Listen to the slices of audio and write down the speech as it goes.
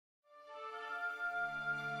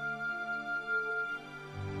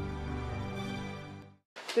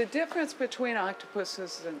The difference between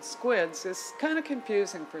octopuses and squids is kind of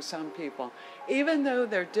confusing for some people, even though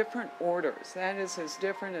they're different orders. That is as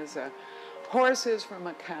different as a horse is from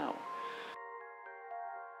a cow.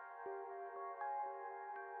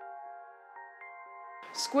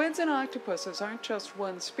 Squids and octopuses aren't just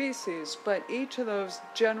one species, but each of those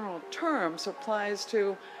general terms applies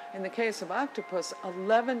to, in the case of octopus,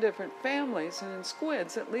 11 different families, and in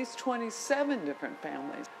squids, at least 27 different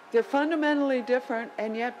families. They're fundamentally different,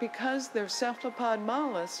 and yet because they're cephalopod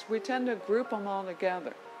mollusks, we tend to group them all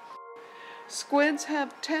together. Squids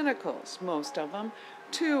have tentacles, most of them,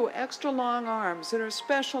 2 extra long arms that are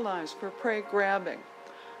specialized for prey grabbing.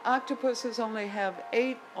 Octopuses only have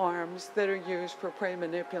 8 arms that are used for prey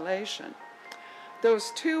manipulation.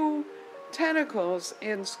 Those 2 tentacles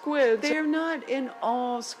in squids, they're not in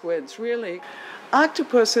all squids, really.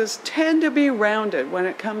 Octopuses tend to be rounded when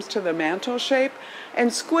it comes to the mantle shape,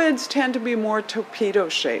 and squids tend to be more torpedo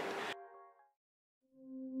shaped.